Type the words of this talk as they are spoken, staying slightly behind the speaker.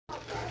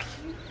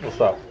What's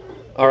up?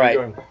 All right.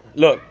 doing?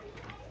 Look,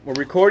 we're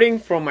recording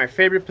from my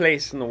favorite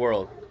place in the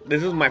world.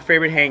 This is my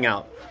favorite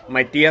hangout.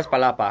 My tia's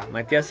Palapa.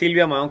 My tia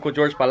Silvia, my uncle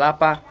George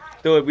Palapa.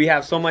 Dude, we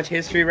have so much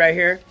history right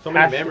here. So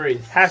many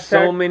memories. Hashtag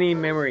So many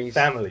memories.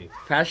 family.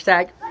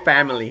 Hashtag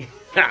family.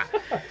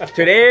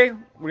 Today,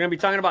 we're going to be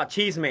talking about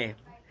chisme.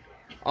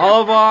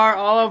 All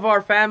of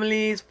our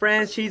families,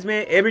 friends,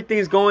 chisme,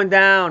 everything's going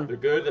down. The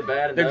good, the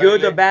bad, and The good,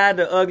 the bad,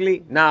 the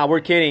ugly. Nah, we're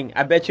kidding.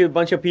 I bet you a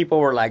bunch of people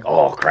were like,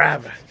 oh,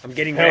 crap. I'm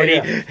getting Hell ready.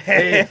 yeah.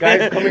 Hey,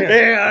 guys, come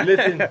here.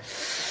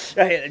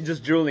 Listen.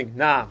 Just drooling.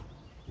 Nah.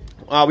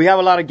 We have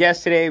a lot of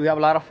guests today. We have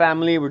a lot of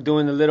family. We're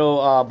doing a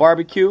little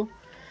barbecue.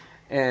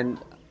 And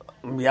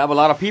we have a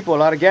lot of people, a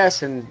lot of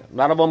guests. And a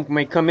lot of them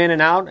may come in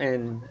and out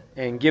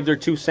and give their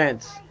 2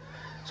 cents.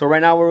 So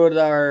right now we're with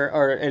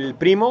our El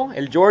Primo,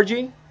 El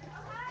Georgie.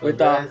 With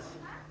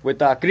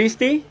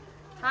Christy.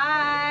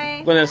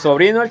 Hi. Con el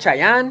sobrino, el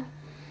Chayanne.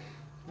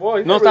 Well,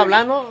 he's ¿No not está really-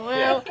 hablando?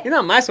 Well, he's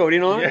not my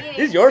sobrino. Yeah.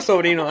 He's your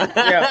sobrino.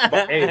 Yeah,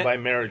 but, hey, by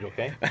marriage,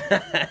 okay?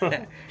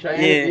 Cheyenne Yeah.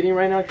 is eating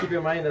right now. Keep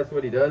in mind that's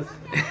what he does.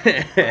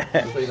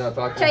 Just so he's not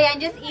talking. Cheyenne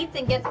just eats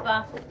and gets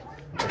buff.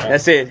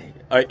 That's it.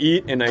 I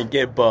eat and I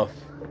get buff.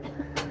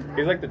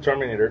 He's like the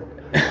Terminator.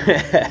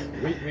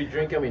 We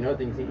drink and we know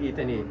things. He eats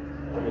and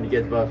he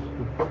gets buff.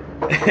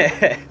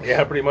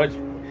 Yeah, pretty much.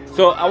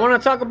 So I want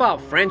to talk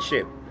about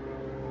friendship.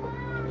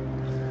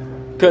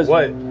 Because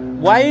What?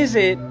 why is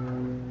it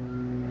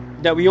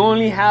that we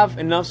only have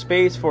enough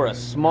space for a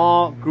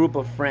small group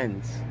of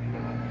friends?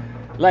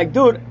 Like,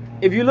 dude,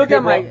 if you look Okay,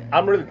 at my... bro,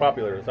 I'm really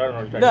popular, so I don't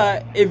know what you're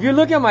talking about. If you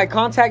look at my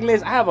contact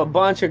list, I have a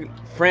bunch of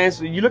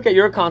friends. You look at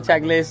your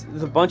contact list,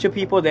 there's a bunch of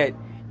people that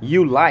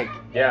you like.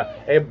 Yeah.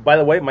 Hey, by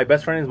the way, my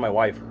best friend is my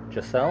wife,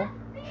 Giselle.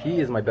 She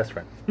is my best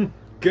friend.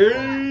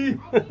 Gay.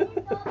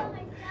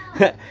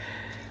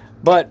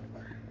 But,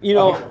 you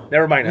know...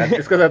 Never mind.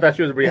 It's because I thought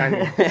she was behind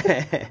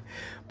me.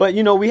 But,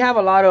 you know, we have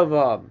a lot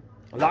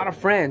of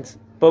friends,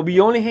 but we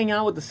only hang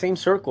out with the same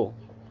circle.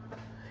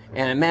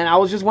 And, man, I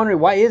was just wondering,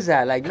 why is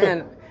that? Like,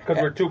 man...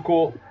 Because we're too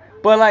cool.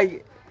 But,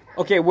 like,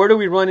 okay, where do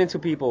we run into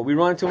people? We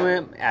run into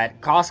them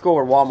at Costco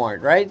or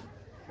Walmart, right?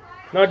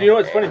 No, do you know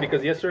what's funny?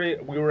 Because yesterday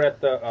we were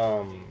at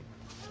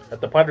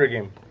the Padre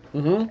game.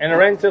 Mm-hmm. And I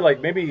ran into,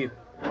 like,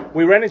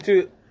 we ran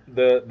into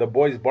the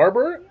boys'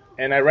 barber,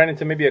 and I ran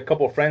into maybe a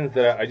couple friends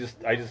that I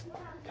just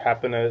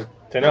happen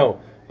to know.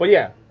 But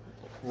yeah,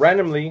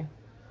 randomly,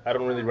 I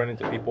don't really run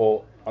into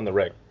people on the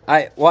reg.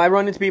 I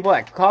run into people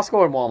at Costco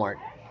or Walmart.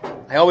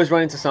 I always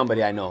run into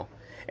somebody I know.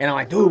 And I'm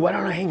like, dude, why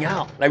don't I hang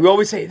out? Like, we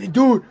always say,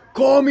 dude,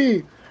 call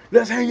me.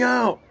 Let's hang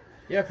out.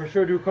 Yeah, for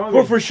sure, dude. Call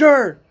me. For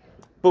sure.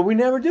 But we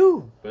never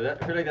do. But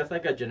I feel like that's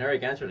like a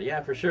generic answer.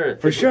 Yeah, for sure.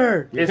 For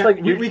sure. It's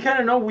like we kind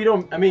of know we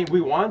don't. I mean,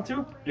 we want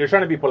to, You're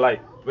trying to be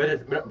polite.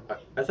 but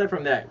aside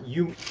from that,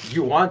 you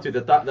want to.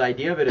 The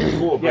idea of it is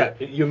cool. Yeah,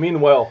 But you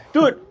mean well.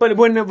 Dude, but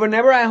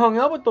whenever I hung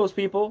out with those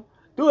people,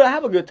 dude, I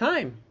have a good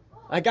time.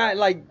 I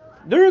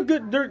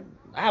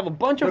have a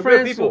bunch of They're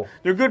good friends. people.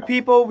 They're good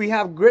people. We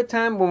have good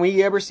time when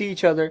we ever see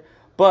each other.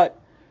 But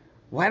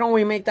why don't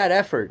we make that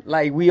effort?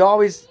 Like, we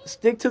always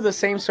stick to the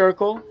same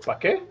circle. ¿Pa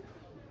qué?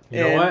 you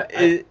know And what?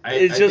 it's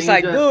I just think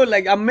like, dude,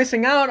 like, I'm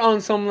missing out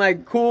on some,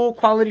 like, cool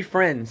quality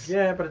friends.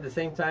 Yeah, but at the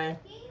same time,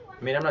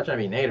 I mean, I'm not trying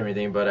to be negative or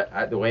anything,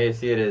 but the way I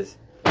see it is,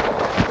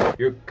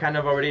 you're kind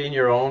of already in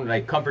your own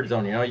like comfort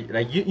zone. You know,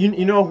 like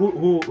you know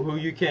who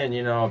you can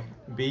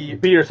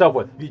be yourself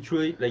with. be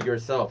truly like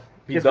yourself.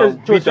 Yes, dumb-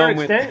 'cause to be a certain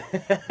dumb with-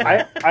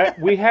 extent,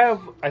 we have,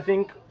 I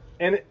think,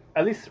 and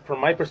at least from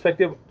my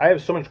perspective, I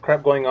have so much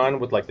crap going on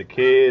with like the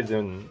kids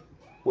and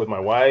with my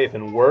wife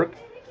and work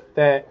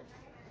that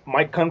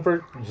my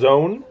comfort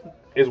zone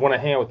is when I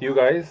hang out with you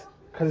guys,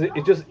 because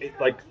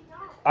like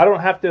I don't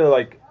have to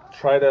like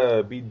try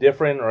to be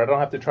different, or I don't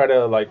have to try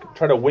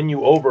to win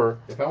you over.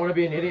 If I want to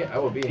be an idiot, I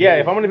will be. Yeah,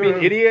 if I'm gonna be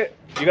an idiot,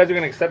 you guys are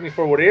gonna accept me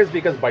for what it is,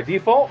 because by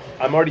default,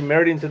 I'm already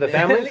married into the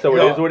family, so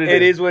it is what it is.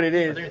 It is what it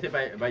I was is.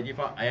 gonna say by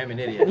default, I am an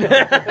idiot.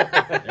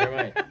 Never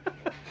mind.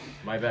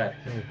 My bad.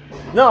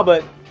 No,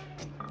 but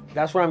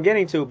that's what I'm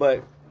getting to.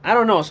 But I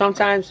don't know.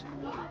 Sometimes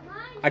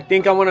I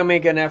think I want to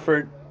make an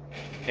effort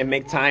and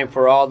make time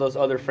for all those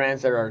other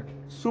friends that are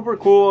super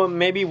cool.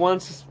 Maybe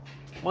once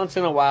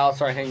in a while,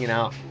 start hanging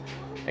out,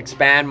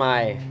 expand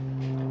my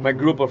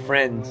group of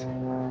friends.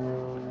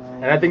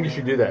 And I think you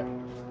should do that.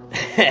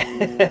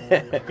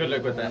 Good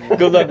luck with that.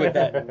 Good luck with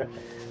that.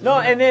 No,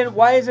 and then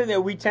why is it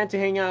that we tend to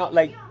hang out,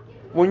 like,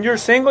 when you're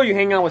single, you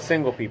hang out with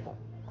single people.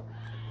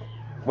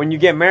 When you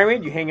get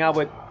married, you hang out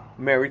with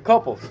married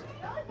couples.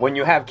 When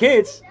you have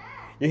kids,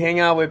 you hang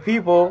out with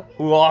people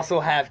who also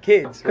have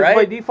kids, Because right?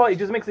 by default, it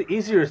just makes it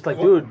easier. It's like,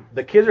 dude,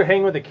 the kids are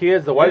hanging with the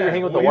kids, the wives Yeah, are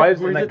hanging with the well, wives,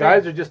 here's and the the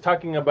guys thing. are just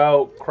talking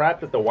about crap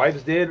that the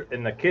wives did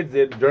and the kids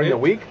did during the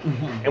week.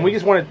 And we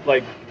just want to,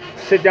 like,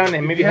 sit down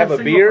and maybe you have have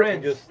a single beer friends-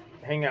 and just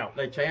hang out.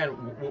 Like Cheyenne,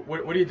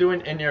 what are you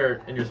doing in your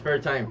spare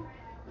time?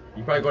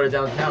 You probably go to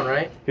downtown,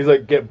 right? He's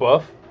like, get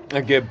buff.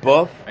 I get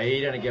buff. I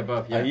eat and I get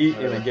buff. Yeah. I eat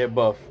and I get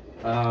buff.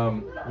 You're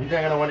not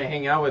gonna want to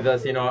hang out with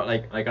us,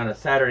 like on a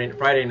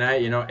Friday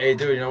night. Hey,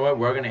 dude, you know what?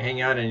 We're gonna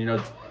hang out and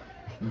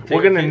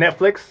We're going to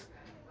Netflix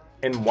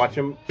and watch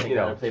them. You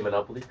know, play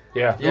Monopoly.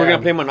 yeah. We're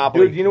gonna play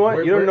Monopoly. Dude, you know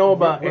what? You don't know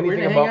about we're anything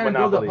gonna hang about out and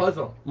build Monopoly. a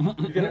puzzle.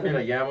 You're gonna be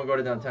like, yeah, I'm gonna go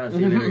to downtown. See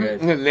you later,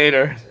 guys.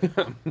 Later.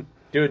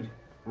 Dude,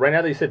 right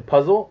now that you said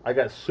puzzle, I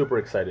got super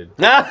excited.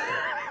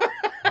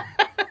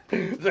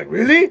 It's like,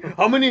 really?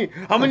 How many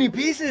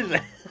pieces?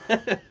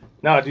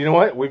 Now, do you know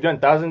what? We've done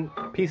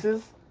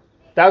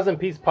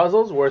 1,000-piece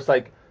puzzles where it's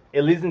like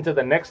it leads into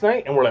the next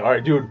night, and we're like, all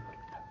right, dude,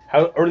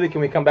 how early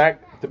can we come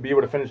back to be able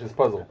to finish this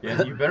puzzle?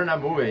 Yeah, you better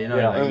not move it. You know,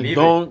 Yeah. like, leave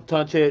Don't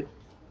touch it.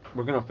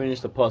 We're gonna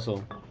finish the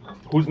puzzle.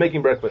 Who's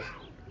making breakfast?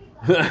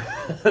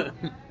 it.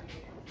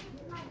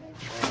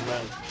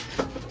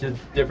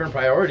 Just different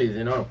priorities.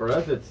 You know, for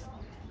us, it's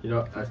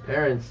as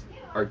parents,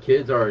 our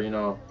kids are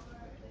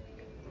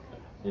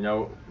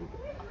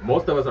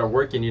most of us are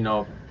working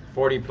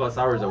 40 plus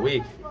hours a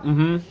week.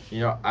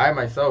 Mm-hmm. I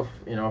myself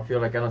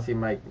feel like I don't see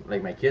my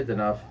kids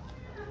enough.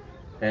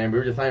 And we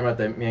were just talking about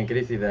that, me and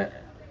Chrissy,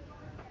 that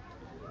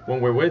when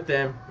we're with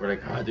them, we're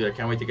like, oh, dude, I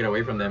can't wait to get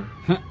away from them.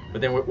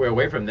 But then we're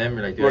away from them,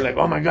 we're like, dude, We're like,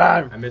 oh my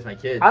god. I miss my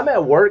kids. I'm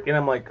at work, and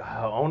I'm like, oh,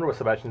 I wonder what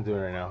Sebastian's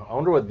doing right now. I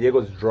wonder what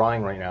Diego's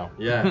drawing right now.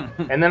 Yeah.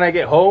 And then I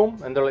get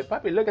home, and they're like,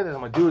 Papi, look at this.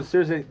 I'm like, dude,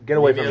 seriously, get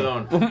away Leave me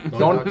from me.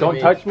 alone. Don't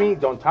touch me.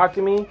 Don't talk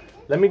to me.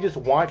 Let me just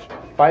watch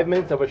 5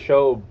 minutes of a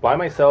show by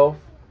myself,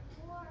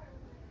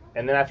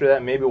 and then after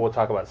that, maybe we'll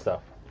talk about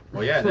stuff.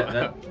 Well, yeah,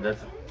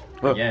 that's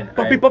again.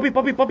 Puppy. I'm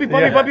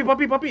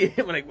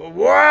like,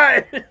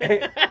 what?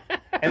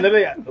 And then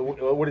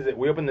what is it?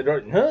 We open the door.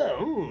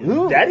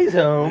 Daddy's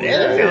home.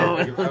 Daddy's home.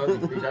 I was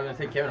gonna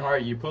say, Kevin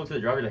Hart, you pull up to the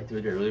drive, you're like,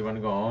 dude, you really want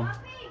to go home?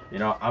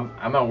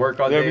 I'm at work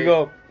all day. There we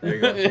go. There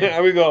you go.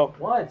 There we go.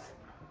 What?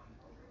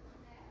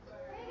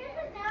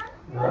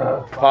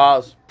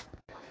 Pause.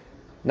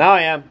 Now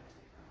I am.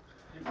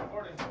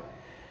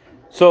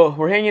 So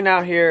we're hanging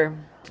out here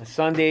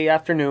Sunday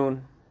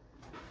afternoon.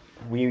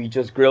 We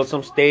just grilled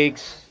some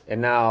steaks,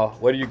 and now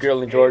what are you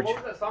grilling, George? What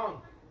was that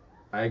song?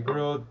 I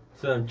grilled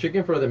some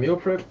chicken for the meal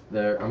prep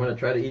that I'm gonna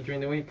try to eat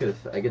during the week because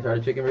I get tired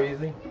of chicken very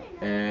easily.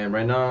 And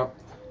right now,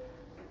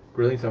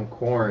 grilling some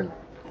corn.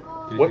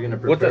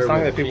 What's that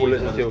song that people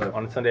listen to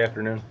on a Sunday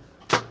afternoon?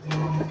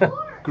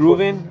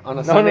 Grooving on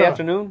a Sunday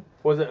afternoon?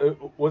 Wasn't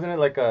it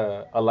like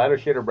a lighter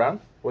shade of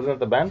brown? Wasn't it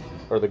the band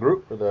or the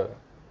group or the?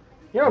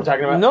 You know what I'm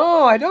talking about?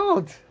 No, I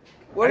don't.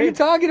 What are you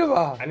talking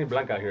about? I need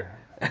blank out here.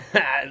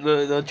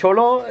 the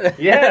Cholo?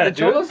 Yeah, the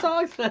Cholo dude.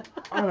 songs?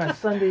 On a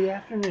Sunday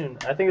afternoon.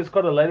 I think it's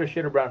called a lighter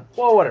shade of brown.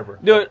 Well, whatever.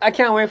 Dude, I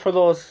can't wait for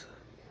those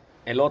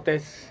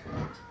elotes.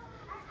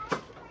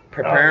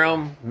 Prepare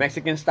them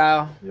Mexican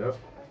style. Yep.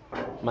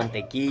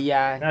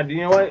 Mantequilla. Now, do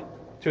you know what?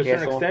 To a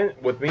certain Queso.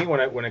 extent, with me,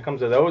 when it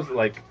comes to those,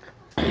 like,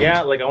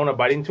 yeah, like I want to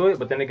bite into it,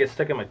 but then it gets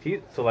stuck in my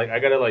teeth. So like I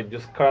gotta like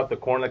just cut out the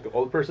corn like the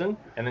old person,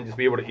 and then just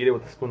be able to eat it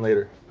with a spoon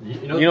later.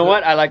 You know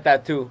what? I like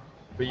that too.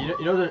 But you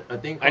know there's a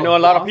thing. I know a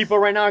lot of people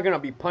right now are gonna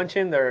be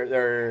punching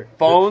their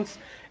phones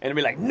and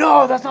be like,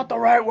 "No, that's not the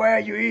right way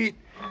you eat."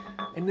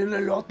 And then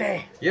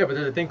elote. Yeah, but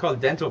there's a thing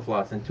called dental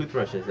floss and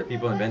toothbrushes that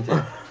people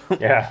invented.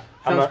 Yeah,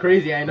 Sounds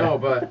crazy, I know,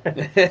 but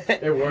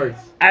it works.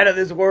 Out of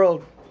this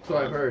world. So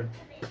I've heard.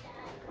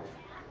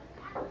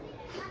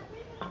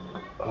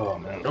 Oh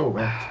man. Oh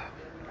man.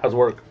 How's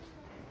work?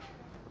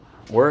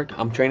 Work.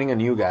 I'm training a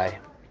new guy.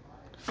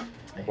 I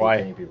hate Why?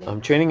 training people. I'm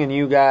training a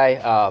new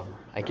guy.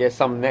 I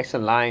guess I'm next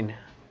in line.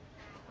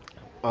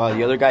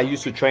 The other guy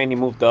used to train. He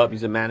moved up.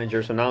 He's a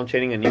manager. So now I'm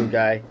training a new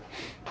guy.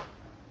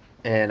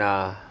 And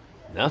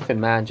nothing,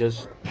 man.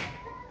 Just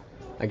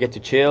I get to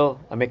chill.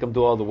 I make him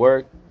do all the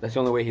work. That's the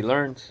only way he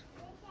learns.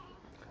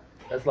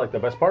 That's like the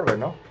best part of it,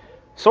 no?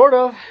 Sort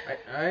of.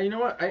 You know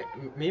what?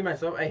 Me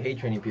myself, I hate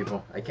training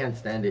people. I can't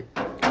stand it.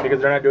 Because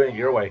they're not doing it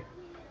your way.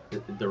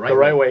 The right The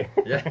right way.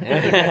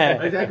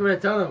 Yeah. Exactly what I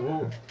tell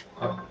them.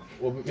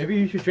 Well, maybe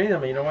you should train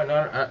them. You know what? No,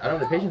 I don't have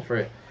the patience for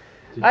it.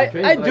 To I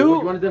train them, do. Well,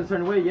 you want to do it a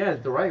certain way? Yeah,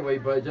 it's the right way.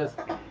 But just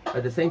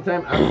at the same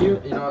time,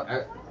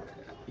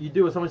 you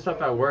do so much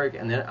stuff at work,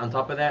 and then on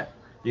top of that,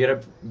 you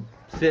gotta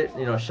sit,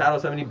 shadow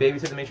somebody,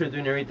 babysit to make sure they're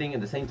doing everything.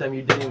 At the same time,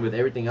 you're dealing with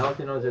everything else.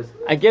 Just.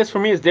 I guess for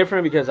me it's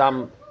different because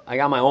I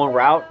got my own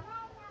route,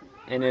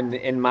 and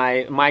in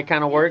my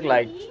kind of work,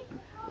 like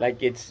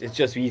it's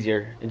just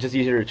easier. It's just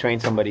easier to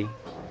train somebody.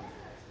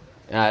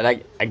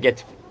 I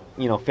get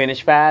to,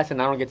 finish fast,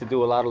 and I don't get to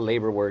do a lot of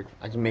labor work.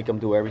 I just make them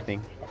do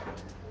everything.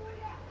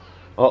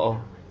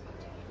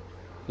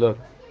 Look,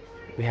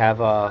 we have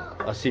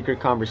a secret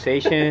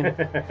conversation,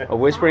 a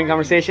whispering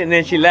conversation, and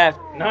then she left.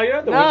 No, you don't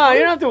have to No, whisper. you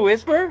don't have to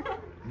whisper.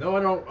 No,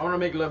 I don't. I want to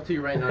make love to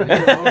you right now. Leave me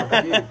alone,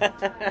 please.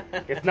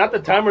 It's not the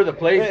time or the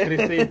place,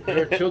 Christy.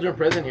 There are children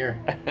present here.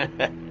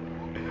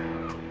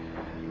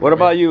 What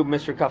about you,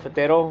 Mr.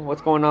 Cafetero?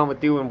 What's going on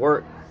with you in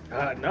work?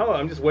 No,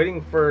 I'm just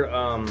waiting for.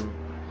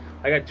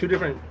 I got 2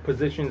 different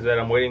positions that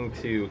I'm waiting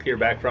to hear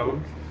back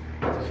from,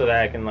 so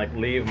that I can like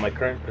leave my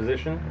current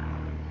position.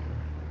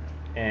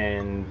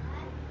 And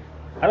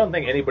I don't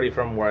think anybody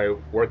from where I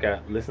work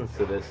at listens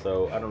to this,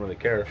 so I don't really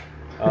care.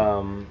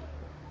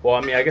 Well,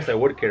 I mean, I guess I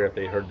would care if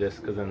they heard this,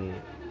 because then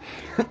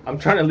I'm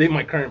trying to leave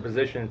my current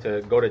position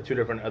to go to 2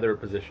 different other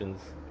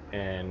positions.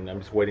 and I'm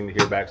just waiting to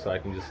hear back so I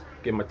can just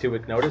give them a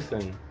 2-week notice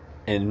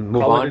and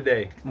move call on. it a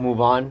day.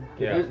 Move on.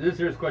 Yeah. This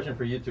is a question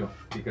for you two,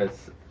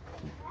 because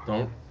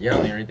don't yell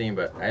at me or anything,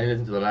 but I didn't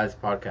listen to the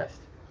last podcast.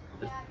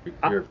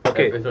 Your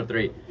okay. episode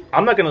 3.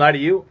 I'm not gonna lie to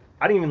you.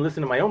 I didn't even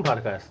listen to my own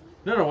podcast.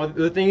 No. Well,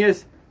 the thing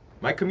is,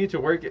 my commute to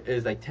work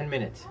is like 10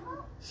 minutes.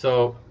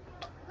 So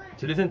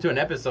to listen to an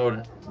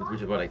episode,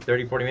 which is what, like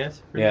 30, 40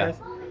 minutes? For you Yeah. guys,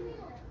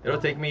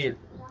 it'll take me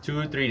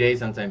 2-3 days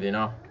sometimes, you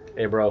know.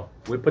 Hey, bro,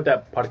 we put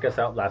that podcast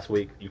out last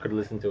week. You could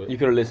listen to it. You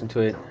could have listened to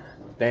it.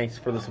 Thanks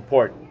for the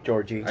support,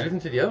 Georgie. I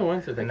listened to the other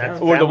ones. So And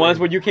that's- Were the family. ones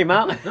when you came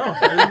out? No,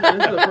 I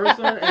listened to the first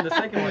one and the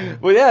second one.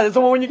 Well, yeah, that's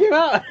the one when you came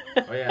out.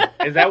 Oh, yeah.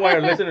 Is that why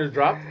our listeners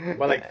dropped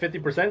by like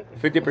 50%?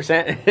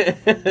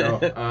 50%.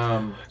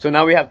 No, So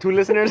now we have 2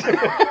 listeners.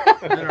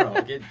 no.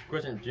 Okay,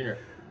 question, Junior.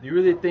 Do you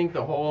really think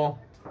the whole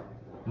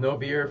no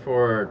beer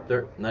for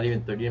not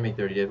even 30, you didn't make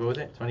 30 days, what was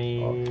it?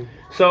 20?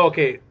 So,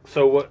 okay,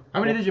 so what? How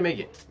many did you make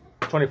it?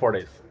 24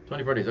 days.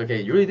 24 days.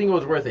 Okay, you really think it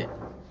was worth it?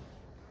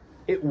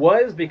 It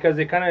was because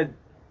it kind of.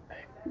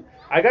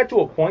 I got to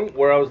a point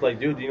where I was like,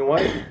 dude, you know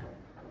what?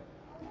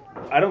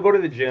 I don't go to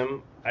the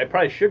gym. I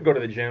probably should go to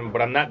the gym,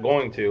 but I'm not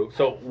going to.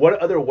 So, what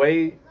other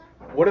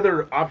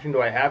option do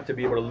I have to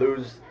be able to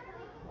lose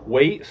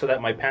weight so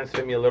that my pants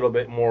fit me a little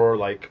bit more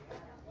like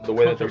the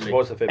way that they're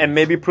supposed to fit me? And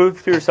maybe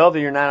prove to yourself that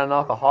you're not an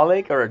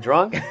alcoholic or a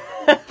drunk.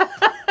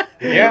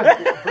 Yeah.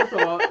 First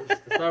of all,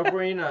 start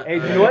wearing a. Hey,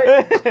 you know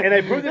what? And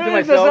I proved it to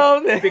It's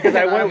myself just- because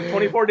I went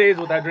 24 days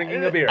without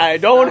drinking a beer. I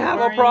don't Stop have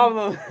a wearing-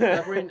 problem.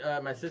 Stop wearing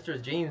my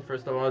sister's jeans,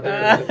 first of all.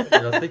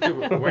 Stick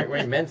to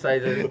wearing men's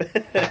sizes.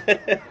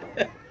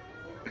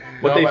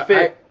 But they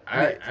fit.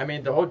 I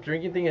mean, the whole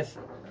drinking thing is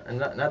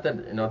not that,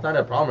 it's not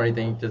a problem or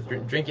anything. Just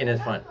drinking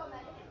is fun.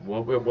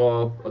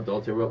 Well,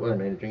 adults here, what I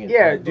mean, drinking. Is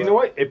Yeah, fun, do you know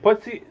what? It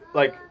puts you,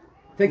 like,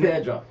 Take the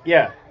edge off.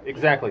 yeah,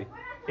 exactly.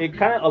 It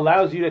kind of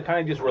allows you to kind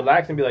of just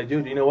relax and be like,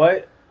 dude, you know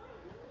what?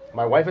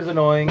 My wife is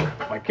annoying.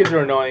 My kids are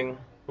annoying.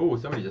 Oh,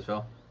 somebody just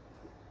fell.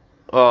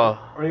 Are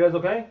you guys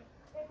okay?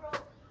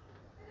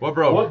 What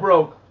broke? What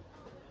broke?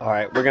 All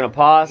right, we're gonna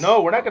pause.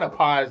 No, we're not going to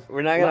pause.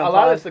 We're not gonna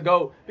allow pause. this to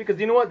go. Because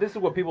you know what? This is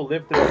what people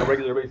live through on a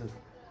regular basis.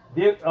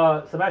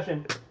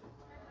 Sebastian.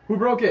 Who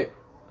broke it?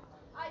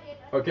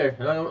 Okay,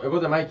 it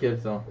wasn't my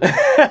kid, so.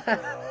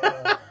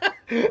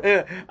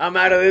 I'm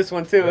out of this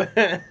one too.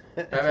 Have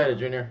at it,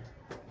 Junior.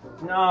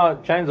 No,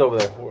 Chine's over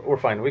there. We're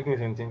fine. We can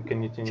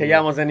continue.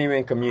 Chayam wasn't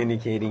even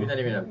communicating. He's not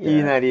even up He's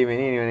there. not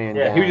even.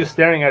 Yeah, he was just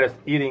staring at us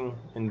eating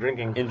and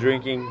drinking. and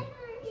drinking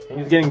And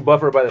he's getting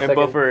buffered by the and second.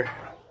 buffer.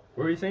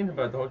 What were you saying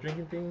about the whole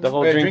drinking thing? The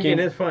whole Yeah, drinking.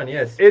 is fun,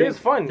 yes. It is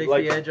fun, Takes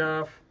like- the edge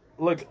off.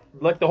 Look,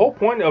 like the whole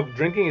point of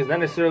drinking is not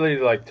necessarily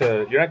like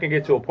you're not gonna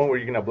get to a point where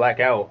you're gonna black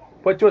out.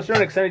 But to a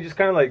certain extent, it just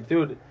kind of like,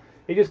 dude,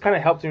 it just kind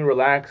of helps me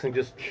relax and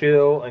just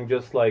chill and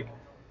just like,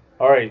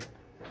 all right,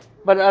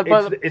 But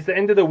it's the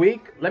end of the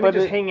week. Let me but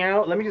just it- hang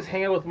out. Let me just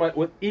hang out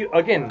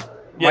again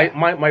Yeah.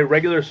 my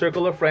regular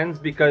circle of friends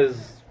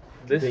because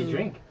this They is,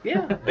 drink.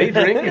 Yeah, they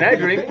drink and I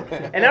drink,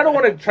 and I don't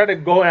want to try to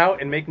go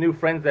out and make new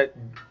friends that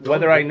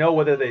whether I know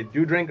whether they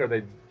do drink or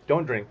they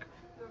don't drink.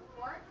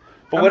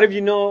 but what if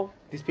you know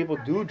these people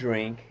do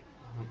drink?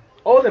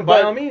 Oh, then by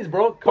But- all means,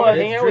 bro, come But,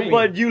 hang out with me.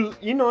 but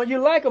you know you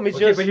like them. It's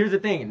Okay, just but here's the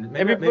thing.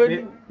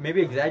 everybody-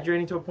 Maybe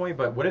exaggerating to a point,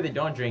 but what if they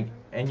don't drink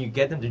and you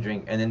get them to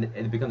drink and then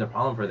it becomes a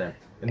problem for them?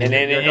 and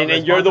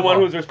then you're the one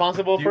who's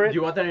responsible Do for you, it. do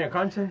you want that on your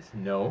conscience?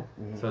 No.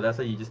 So that's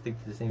why you just stick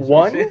to the same.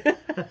 One, shit.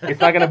 it's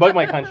not gonna bug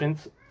my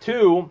conscience.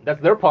 Two,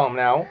 that's their problem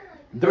now.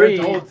 They're Three,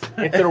 adults.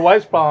 it's their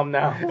wife's problem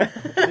now.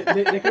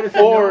 They could have said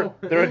Four, no.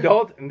 they're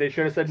adults and they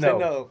should have said Say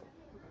no.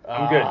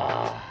 I'm good.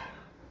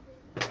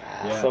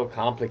 Yeah. So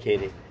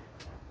complicated.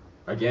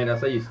 Again,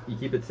 that's why you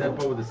keep it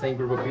simple with the same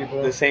group of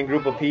people. The same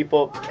group of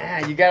people.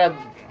 Man, you gotta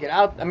get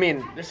out. I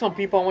mean, there's some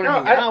people I want to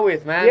No, hang out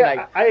with, man. Yeah,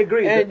 like, I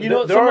agree. and you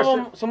know, There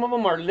some are of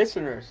them are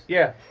listeners.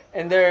 yeah,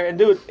 And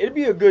dude, it'd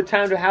be a good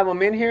time to have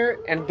them in here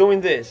and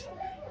doing this,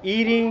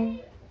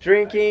 eating,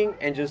 drinking,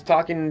 and just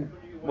talking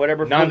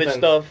whatever foolish Nonsense.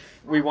 stuff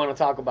we want to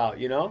talk about.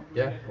 You know?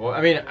 Yeah. Well,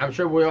 I mean, I'm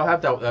sure we all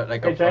have that,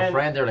 like Hey, a Cheyenne,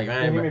 friend. They're like,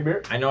 can you give me a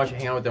beer? man, I know I should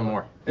hang out with them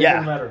more. it Yeah.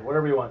 doesn't matter.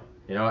 Whatever you want.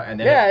 You know, and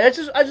then Yeah.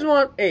 I just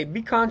want, hey,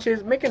 be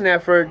conscious, make an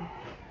effort.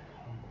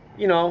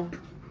 You know,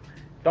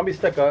 Don't be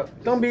stuck up.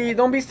 don't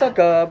be stuck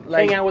up.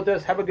 Like Hang out with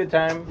us, have a good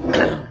time,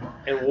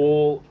 and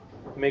we'll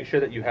make sure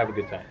that you have a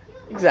good time.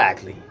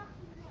 exactly.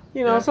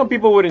 You know, Yeah. some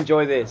people would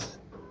enjoy this,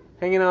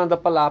 hanging out on the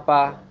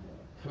palapa.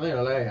 I'm not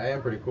gonna lie, I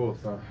am pretty cool.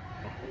 So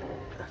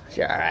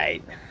All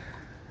right.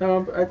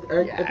 no, I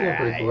think I'm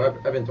pretty cool.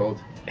 I've been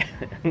told.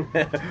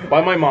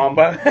 By my mom.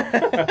 My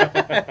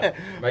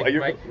My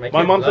kids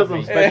mom love says I'm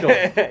me. special.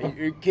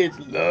 Your kids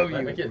love My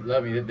you. kids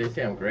love me. They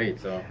say I'm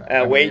great. So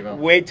I Wait, believe 'em.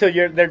 wait till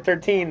they're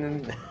 13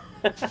 and.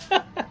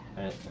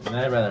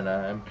 I'd rather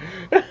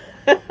not.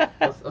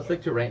 I'll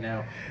stick to right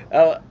now.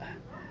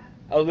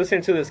 I was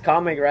listening to this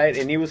comic, right,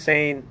 and he was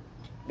saying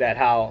that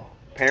how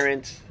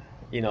parents,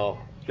 you know,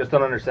 Just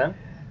don't understand.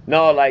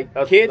 no, like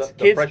That's kids, the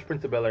kids, Fresh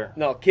Prince of Bel-Air.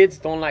 no, kids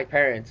don't like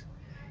parents.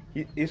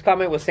 his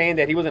comment was saying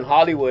that he was in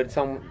Hollywood,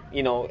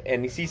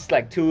 and he sees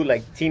like two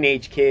like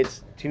teenage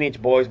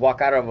boys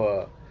walk out of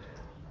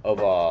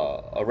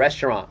a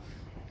restaurant,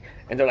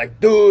 and they're like,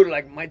 dude,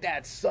 like my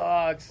dad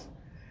sucks,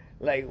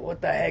 like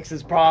what the heck's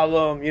his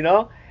problem,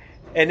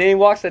 And then he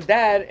walks the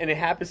dad, and it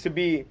happens to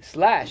be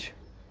Slash,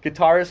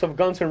 guitarist of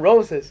Guns N'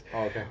 Roses.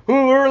 Oh, okay.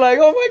 Who were like,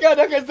 oh my god,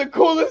 that guy's the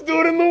coolest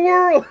dude in the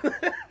world.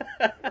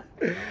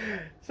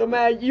 So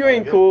man, you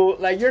ain't cool.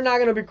 Like you're not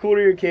gonna be cool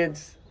to your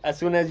kids as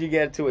soon as you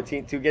get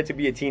to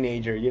be a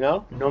teenager,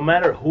 No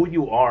matter who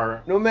you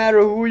are, No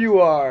matter who you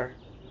are,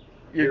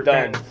 you're your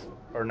done. fans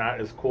are not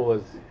as cool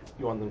as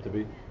you want them to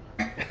be.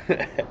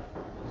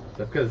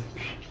 That's because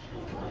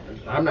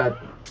I'm not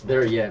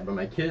there yet, but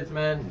my kids,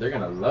 man, they're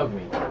gonna love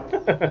me.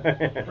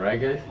 Right,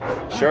 guys?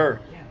 Sure.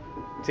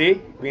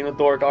 See? Being a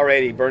dork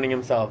already, burning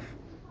himself.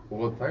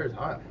 Well, the fire's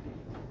hot.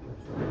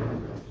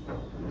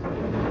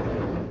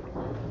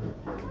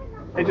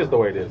 It's just the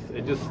way it is.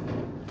 It just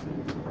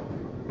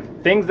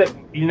things that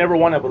you never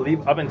want to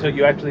believe up until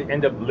you actually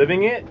end up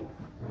living it,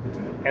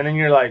 and then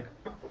you're like,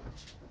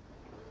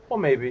 well,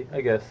 maybe,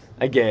 I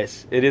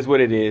guess. It is what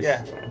it is.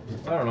 Yeah.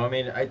 I don't know. I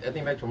mean, I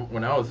think back to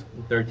when I was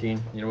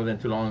 13. Wasn't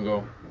too long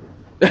ago.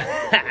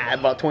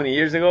 About 20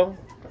 years ago.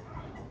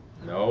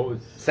 No, it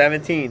was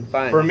 17.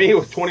 Fine. For me, it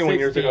was 21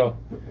 years 16. ago.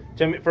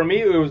 For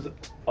me, it was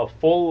a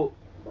full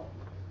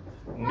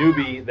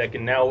newbie that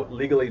can now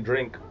legally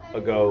drink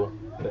ago.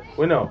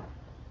 Well, no.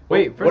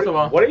 Wait, first of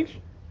all, what age?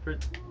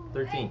 13. Oh,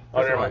 First never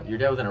of all, mind. your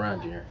dad wasn't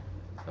around, Junior.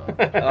 So.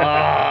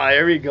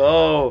 Here we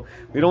go.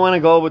 We don't want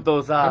to go with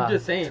those. I'm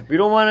just saying. We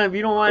don't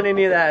want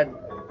any of that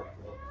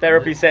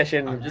therapy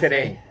session I'm just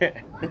today.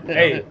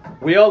 Hey,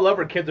 we all love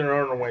our kids in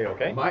our own way,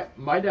 okay?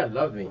 My dad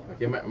loved me.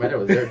 Okay, my dad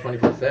was there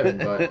 24/7,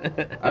 but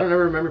I don't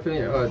ever remember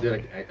feeling, oh,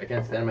 dude, I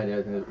can't stand my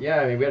dad. Yeah,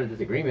 I mean, we had a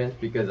disagreement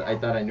because I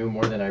thought I knew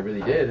more than I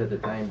really did at the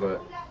time,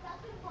 but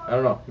I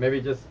don't know. Maybe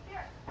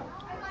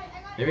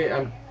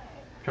I'm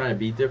trying to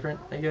be different,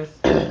 I guess.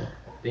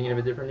 Thinking of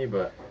it differently,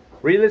 but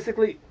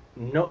Realistically,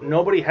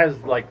 nobody has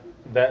like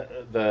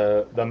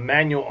the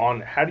manual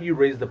on how do you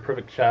raise the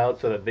perfect child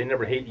so that they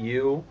never hate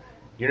you,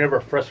 you're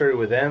never frustrated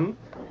with them,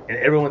 and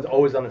everyone's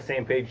always on the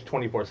same page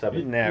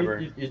 24/7. Never.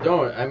 you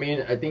don't. I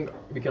mean, I think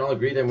we can all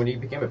agree that when you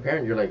became a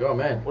parent, you're like, oh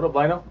man, What up,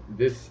 Lino?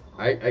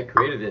 I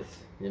created this.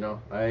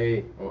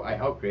 I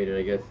helped create it,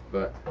 I guess,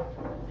 but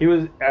He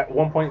was at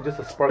one point just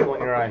a sparkle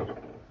in your eye.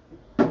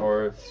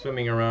 or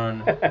swimming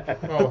around.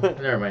 Oh,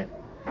 never mind.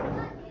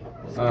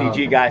 It's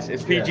PG, guys.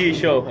 It's PG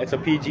show. It's a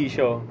PG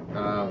show.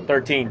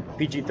 13.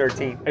 PG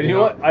 13. And you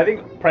know what? I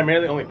think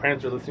primarily only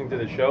parents are listening to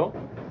this show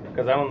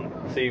because I don't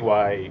see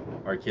why.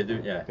 Our kid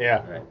do, yeah.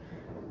 Yeah. Right.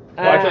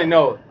 Well, actually,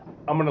 no.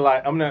 I'm gonna lie.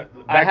 I'm gonna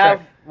backtrack. I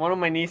have one of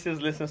my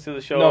nieces listens to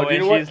the show, No, do you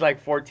and know what? she's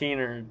like 14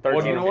 or 13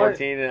 Well, do you know or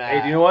 14. what? And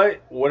Hey, do you know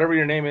what? Whatever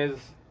your name is,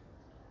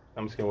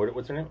 I'm just kidding.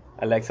 What's her name?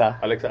 Alexa.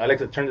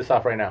 Alexa, turn this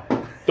off right now.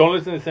 Don't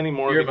listen to this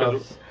anymore because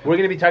Earmuffs. we're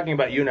going to be talking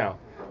about you now.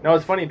 Now,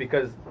 it's funny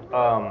because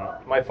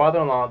my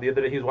father-in-law, the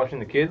other day, he was watching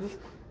the kids,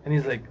 and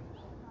he's like,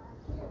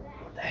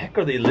 what the heck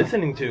are they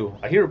listening to?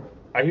 I hear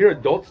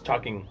adults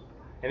talking.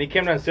 And he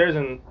came downstairs,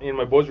 and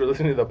my boys were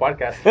listening to the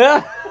podcast.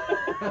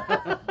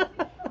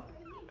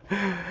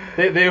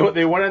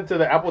 They went into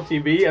the Apple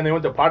TV, and they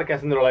went to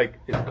podcast, and they're like,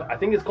 I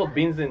think it's called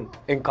Beans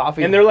and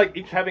coffee. And they're like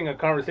each having a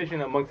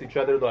conversation amongst each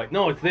other. They're like,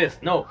 no, it's this.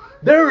 No,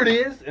 there it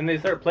is. And they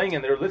start playing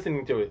and they're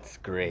listening to it. It's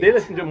great. They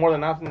listen to it more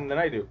than often than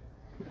I do.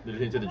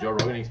 Listening to the Joe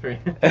Rogan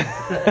Experience.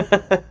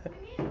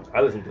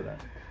 I listen to that.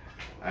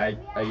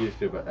 I used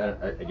to, but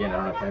again, I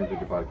don't have time to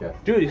do podcast.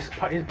 Dude, his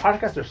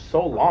podcasts are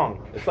so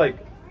long. It's like,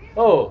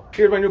 oh,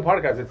 here's my new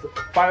podcast. It's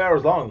 5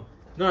 hours long.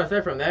 No,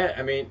 aside from that,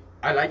 I mean,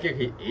 I like it.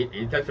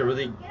 He talks a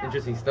really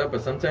interesting stuff,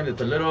 but sometimes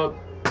it's a little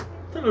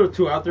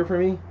too out there for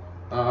me.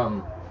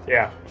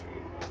 Yeah.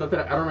 Stuff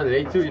that I don't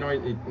relate to.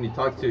 When he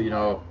talks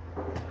to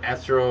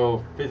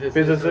astrophysicists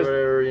Physicists.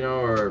 or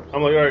whatever, or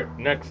I'm like, all right,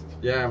 next.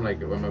 yeah, I'm like,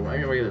 I don't know what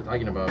they're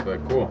talking about,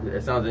 but cool.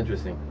 It sounds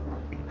interesting.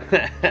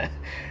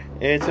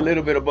 It's a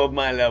little bit above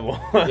my level.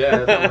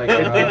 Yeah, that's what I'm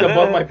like, It's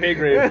above my pay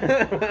grade.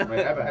 I'm like,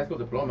 I have a high school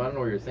diploma. I don't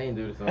know what you're saying,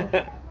 dude. So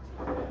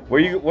Where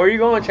you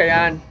going,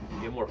 Cheyenne?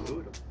 get more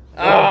food. Look,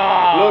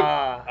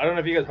 I don't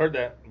know if you guys heard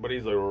that, but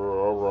he's like,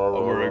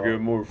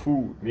 more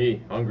food.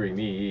 Me, hungry,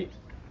 me eat.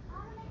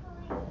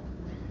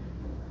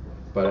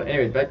 But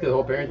anyways, back to the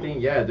whole parent thing.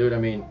 Yeah, dude. I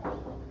mean,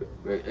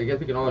 I guess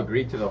we can all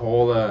agree to the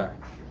whole. Our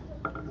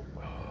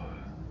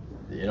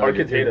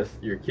kids hate us.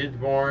 Your kid's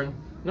born.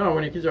 No,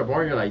 when your kids are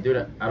born, you're like, dude,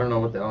 I don't know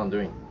what the hell I'm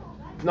doing.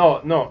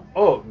 No.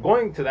 Oh,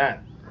 going to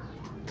that.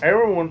 I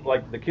remember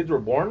when the kids were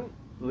born.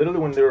 Literally,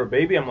 when they were a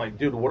baby, I'm like,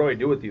 dude, what do I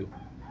do with you?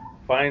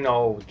 Fine,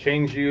 I'll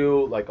change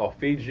you. I'll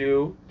feed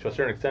you to a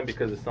certain extent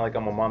because it's not like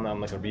I'm a mom that I'm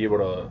not gonna be able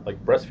to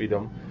breastfeed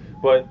them.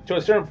 But to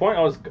a certain point,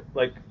 I was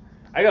like,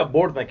 I got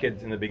bored with my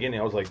kids in the beginning.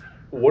 I was like,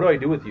 what do I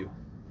do with you?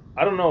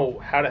 I don't know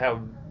how to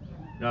have.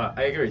 No,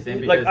 I agree with you.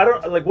 Because I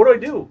don't what do I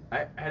do?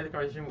 I had a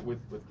conversation with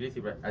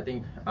Gracie, but I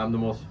think I'm the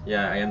most.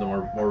 Yeah, I am the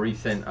more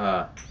recent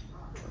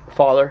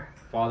Father.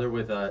 father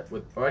with or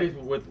at least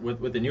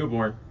with the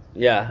newborn.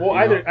 Yeah. Well,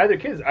 You know?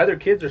 either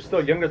kids are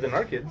still younger than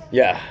our kids.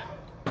 Yeah.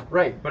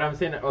 Right, but I'm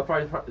saying as far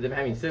as them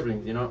having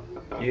siblings, you know.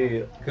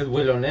 Yeah. Because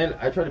with Lonel,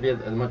 I tried to be as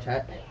much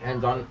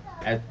hands-on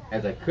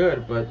as I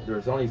could, but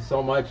there's only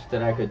so much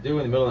that I could do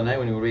in the middle of the night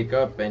when he would wake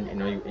up and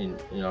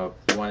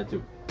he wanted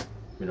to,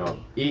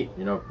 eat.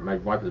 My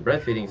wife was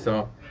breastfeeding,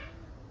 so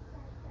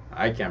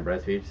I can't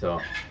breastfeed. So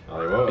I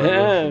was like, whoa,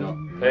 Yeah.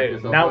 knock Hey,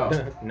 yourself now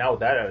out. now with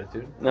that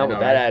attitude. Not with know,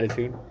 that right?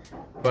 attitude.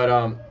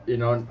 But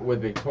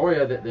with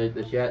Victoria,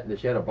 that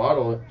she had a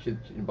bottle, she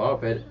bottle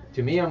fed.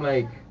 To me, I'm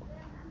like,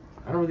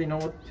 I don't really know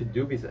what to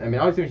do. I mean,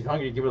 obviously when she's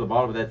hungry, you give her the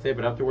bottle, but that's it.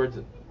 But afterwards,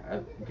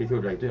 Casey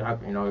would be like,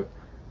 dude,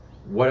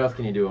 what else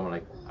can you do? I'm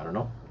like, I don't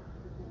know.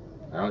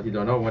 I honestly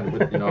don't know.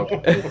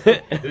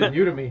 It was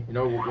new to me.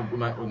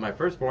 With my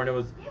firstborn, he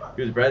was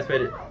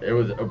breastfed. It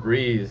was a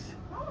breeze.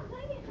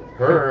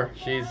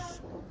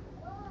 She's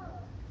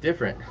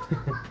different.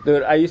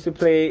 Dude, I used to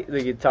play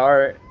the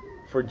guitar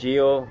for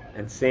Gio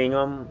and sing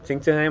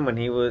to him when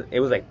it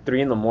was like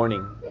 3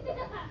 a.m,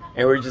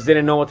 and we just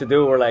didn't know what to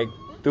do. We're like,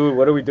 dude,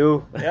 what do we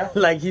do? Yeah.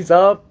 Like he's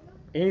up,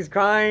 and he's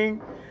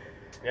crying,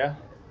 Yeah.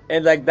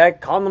 and like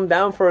that calmed him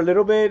down for a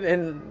little bit.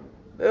 And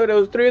dude, it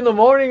was 3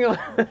 a.m.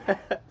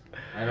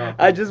 I know.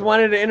 I just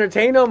wanted to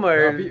entertain him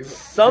or No,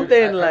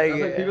 something dude, like. I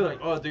was like, people are like,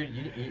 oh, dude,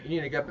 you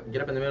need to get up in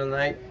the middle of the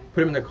night,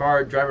 put him in the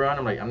car, drive around.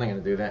 I'm like, I'm not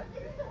gonna do that.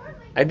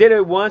 I did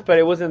it once, but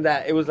it wasn't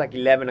that. It was like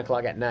 11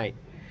 o'clock at night,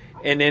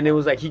 and then it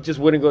was like he just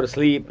wouldn't go to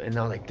sleep, and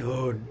I was like,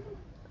 dude.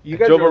 You I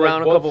guys drove are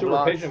around a both couple super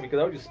blocks. patient because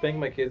I would just spank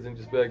my kids and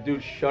just be like,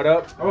 dude, shut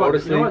up, Oh, go to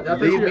you know sleep, what?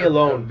 That's leave actually me a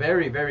alone.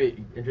 very,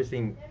 very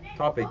interesting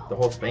topic. The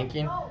whole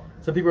spanking.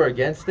 Some people are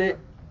against it.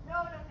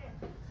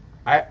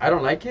 I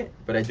don't like it,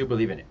 but I do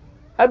believe in it.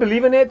 I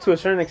believe in it to a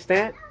certain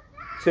extent,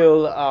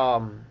 till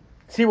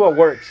see what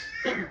works.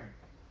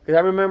 Because I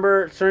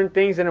remember certain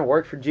things didn't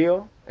work for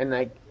Gio, and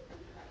like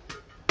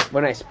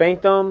when I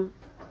spanked him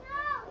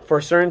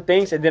for certain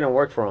things, it didn't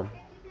work for him.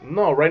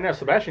 No, right now,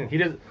 Sebastian, he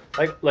does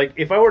like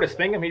if I were to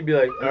spank him, he'd be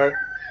like, all right.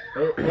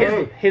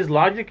 His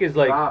logic is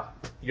like,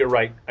 Stop. you're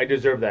right, I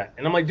deserve that,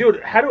 and I'm like, dude,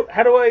 how do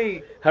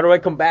I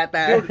combat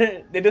that?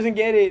 It doesn't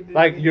get it.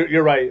 like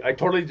you're right, I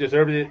totally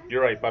deserved it.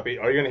 You're right, papi.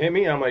 Are you gonna hit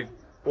me? And I'm like,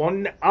 well,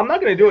 I'm not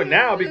gonna do it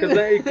now because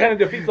it kind of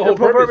defeats the whole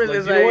whole purpose. purpose Like,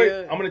 is you know like,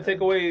 what? I'm gonna take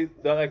away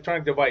the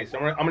electronic device.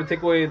 I'm gonna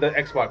take away the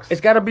Xbox.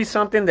 It's got to be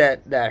something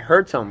that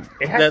hurts him.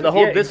 It has The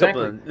whole yeah,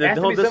 discipline. Exactly. It has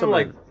The to whole be something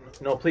discipline.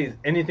 like, no, please,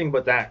 anything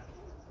but that.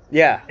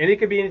 Yeah. And it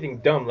could be anything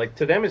dumb. Like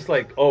to them, it's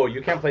like, oh,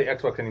 you can't play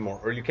Xbox anymore,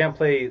 or you can't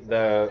play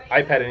the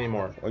iPad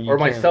anymore, you or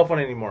my can't- cell phone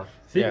anymore.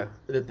 See, Yeah.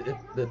 I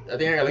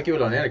think I like it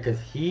with Lonel because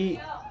he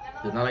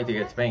does not like to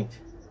get spanked.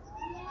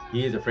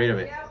 He is afraid of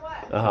it.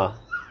 Uh huh.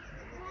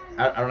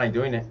 I don't like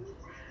doing it.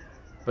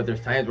 But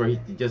there's times where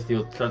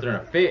he'll start throwing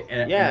a fit,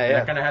 and Yeah, and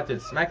yeah. I kind of have to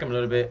smack him a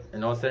little bit,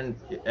 and all of a sudden,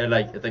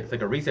 it's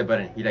like a reset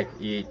button.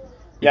 He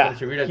Yeah.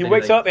 puts the reset, He then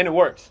wakes he's like- up and it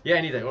works. Yeah,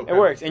 and he's like, oh, It crap,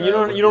 works, and you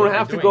don't what am I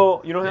have to doing?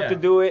 go. You don't have Yeah. to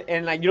do it,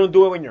 and like you don't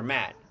do it when you're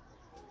mad.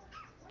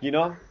 You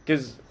know,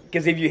 because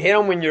if you hit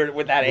him when you're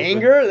with that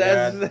anger,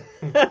 that's.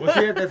 Yeah. Well,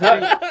 see, that's how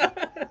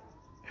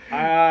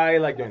I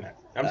like doing that.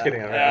 I'm just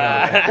kidding.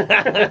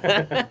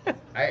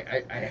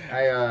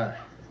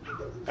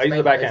 I use the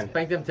I backhand.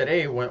 spanked him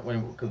today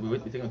because we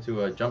took him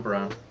to a jump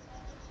around.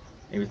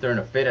 And he was throwing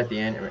a fit at the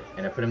end,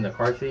 and I put him in the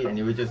car seat, and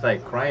he was just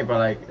like crying, but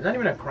like not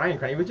even a crying.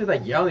 He was just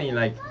like yelling,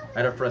 like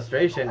out of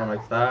frustration. I'm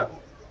like, stop.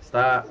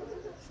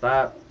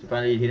 So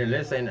finally, he didn't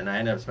listen, and I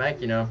ended up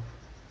smacking him.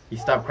 He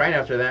stopped crying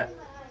after that,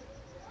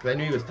 because I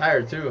knew he was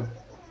tired too.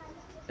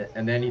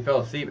 And then he fell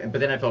asleep, but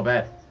then I felt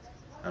bad.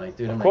 I'm like,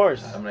 dude, Of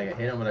course. I hit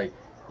him, but like,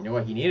 you know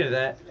what? He needed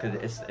that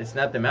because it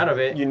snapped him out of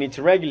it. You need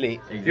to regulate.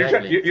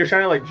 Exactly. You're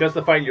trying to like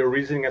justify your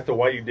reasoning as to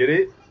why you did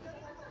it.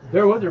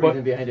 There was a But-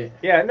 reason behind it.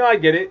 Yeah, no, I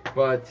get it.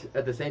 But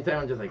at the same time,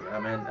 I'm just like,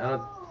 oh man,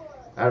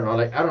 I don't know,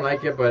 like I don't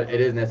like it, but it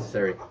is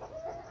necessary.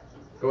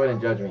 Go ahead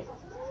and judge me.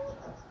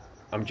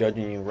 I'm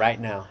judging you right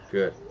now.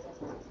 Good.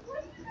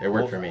 It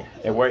worked for me.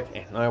 It worked.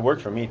 No, it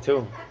worked for me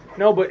too.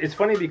 No, but it's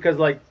funny because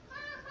like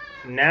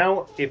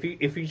now, if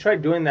you try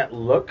doing that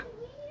look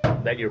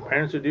that your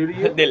parents would do to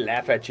you, They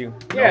laugh at you.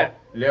 yeah,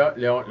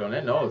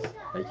 Leonel knows.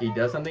 Like he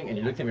does something and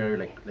he looks at me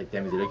like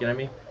damn, is he looking at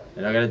me?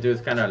 And all I gotta do is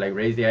kind of like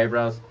raise the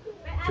eyebrows,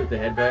 tilt the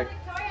head back.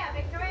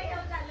 Victoria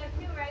knows that look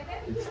too,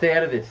 right? Stay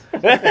out of this.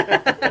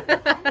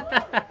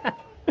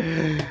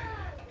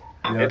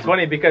 it's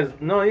funny because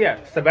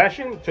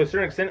Sebastian to a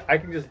certain extent, I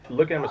can just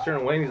look at him a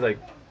certain way and he's like,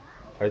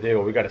 all right,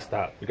 Diego, we gotta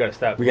stop. We gotta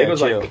Diego's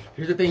chill. like,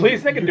 Here's the thing.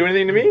 please, they can do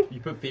anything to me. You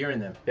put fear in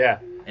them, Yeah,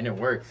 and it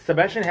works.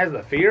 Sebastian has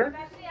the fear.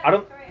 I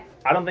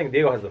don't think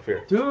Diego has the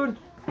fear. Dude,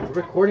 we're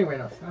recording right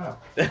now.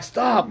 Stop.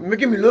 Stop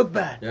making me look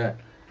bad. Yeah.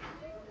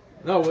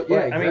 No, well, yeah,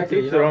 I mean,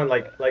 exactly. to each their own.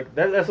 Like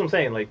that's what I'm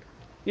saying. Like,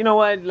 You know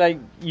what? Like,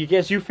 you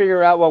guess you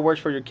figure out what works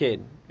for your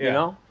kid. You Yeah.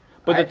 know.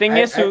 But the thing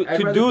is I'd to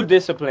rather do put-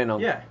 discipline them.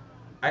 Yeah.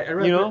 I'd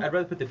rather, You know? I'd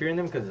rather put the fear in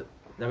them because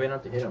that way I don't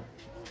have to hit them.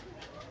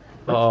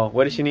 Oh,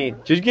 what does she need?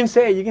 You can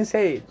say it. You can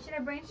say it. Should I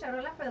bring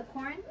Charola for the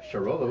corn?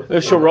 Sharola. A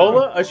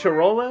Sharola? A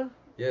Sharola?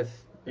 Yes.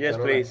 Yes,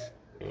 Sharola. please.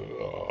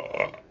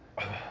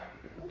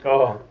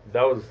 oh,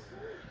 that was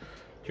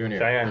Junior.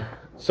 Cheyenne.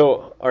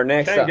 So our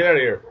next, Cheyenne, get out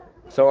of here.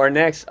 so our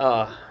next,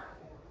 our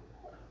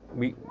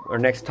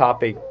next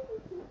topic,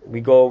 we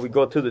go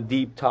to the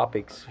deep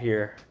topics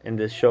here in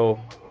this show,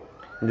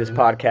 in this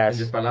podcast, In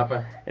this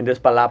palapa. in this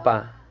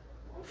palapa.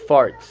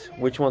 Farts.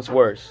 Which one's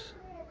worse?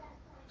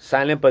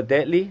 Silent but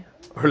deadly,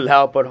 or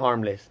loud but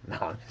harmless? No,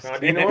 I'm just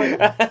Do you know kidding.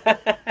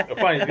 what?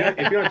 Fine, if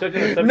you don't touch on the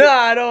subject. No,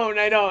 I don't.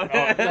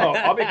 No,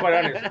 I'll be quite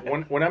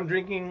honest. When I'm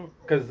drinking,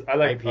 because I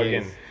like IPAs.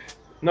 again.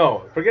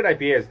 No, forget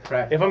IPAs.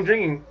 Right. If I'm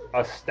drinking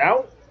a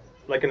stout,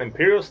 like an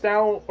imperial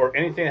stout, or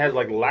anything that has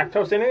like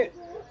lactose in it,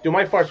 dude,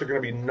 my farts are gonna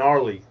be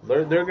gnarly.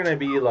 They're gonna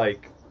be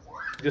like,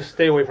 just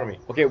stay away from me.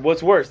 Okay,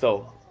 what's worse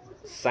though?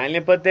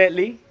 Silent but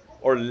deadly,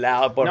 or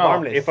loud but No,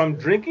 harmless? if I'm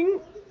drinking,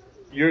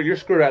 you're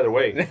screwed either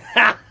way.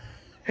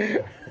 I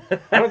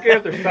don't care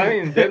if they're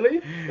silent and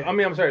deadly. I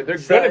mean, I'm sorry, they're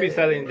gonna be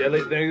silent and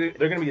deadly.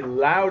 They're gonna be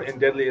loud and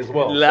deadly as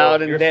well. loud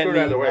So and you're screwed deadly.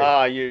 either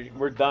way.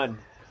 We're done.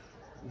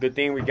 Good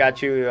thing we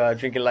got you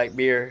drinking light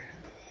beer.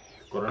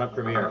 Corona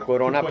Premier.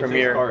 Corona 2.6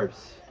 Premier.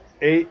 carbs.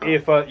 Hey,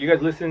 if you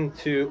guys listen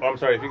to, I'm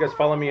sorry, if you guys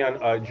follow me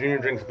on Junior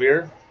Drinks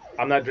Beer,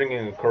 I'm not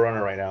drinking a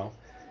Corona right now.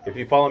 If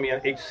you follow me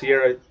on H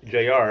Sierra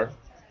JR,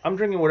 I'm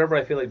drinking whatever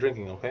I feel like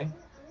drinking, okay?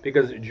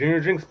 Because Junior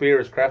Drinks Beer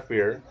is craft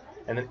beer,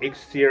 and then H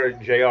Sierra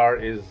JR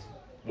is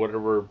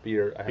whatever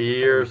beer I have.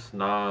 Beer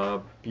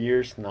snob.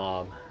 Beer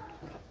snob.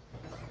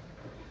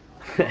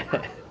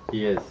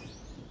 He is.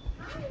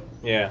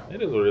 Yeah,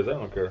 it is what it is. I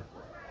don't care.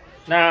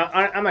 Nah,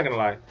 I'm not gonna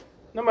lie.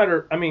 No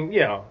matter, I mean,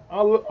 yeah,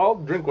 I'll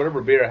drink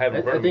whatever beer I have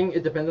in front I of me. think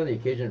it depends on the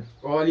occasion.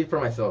 Well, at least for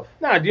myself.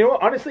 Nah, do you know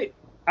what? Honestly,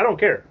 I don't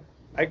care.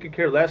 I could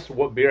care less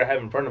what beer I have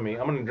in front of me.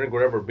 I'm gonna drink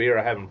whatever beer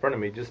I have in front of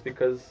me just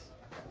because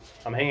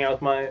I'm hanging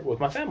out with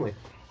my family.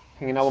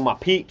 Hanging out with my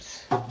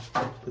peeps.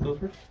 Put those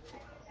first.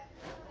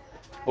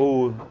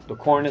 Oh, the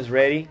corn is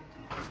ready.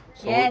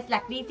 So, Yes, la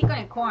crispy con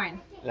el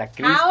corn. La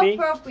How crispy.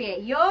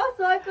 appropriate. Yo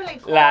soy con el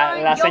corn.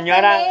 La Yo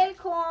señora- pelé el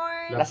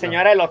corn. La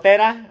señora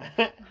elotera.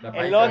 La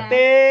paisa.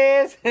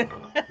 Elotes.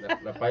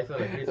 La paisa,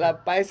 la crisis. La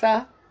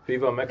paisa.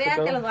 Viva Mexico.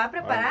 Espérate, los voy a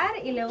preparar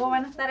y luego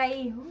van a estar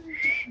ahí.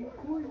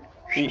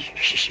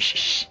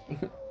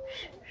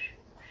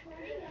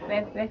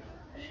 Ve, ve.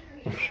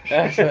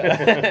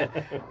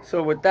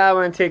 So with that,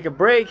 we're gonna take a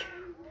break,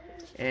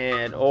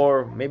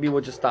 or maybe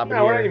we'll just stop it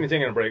No, we're not here even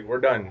taking a break. We're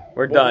done.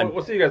 We're done.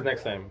 We'll see you guys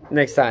next time.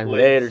 next time.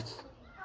 Later. Later.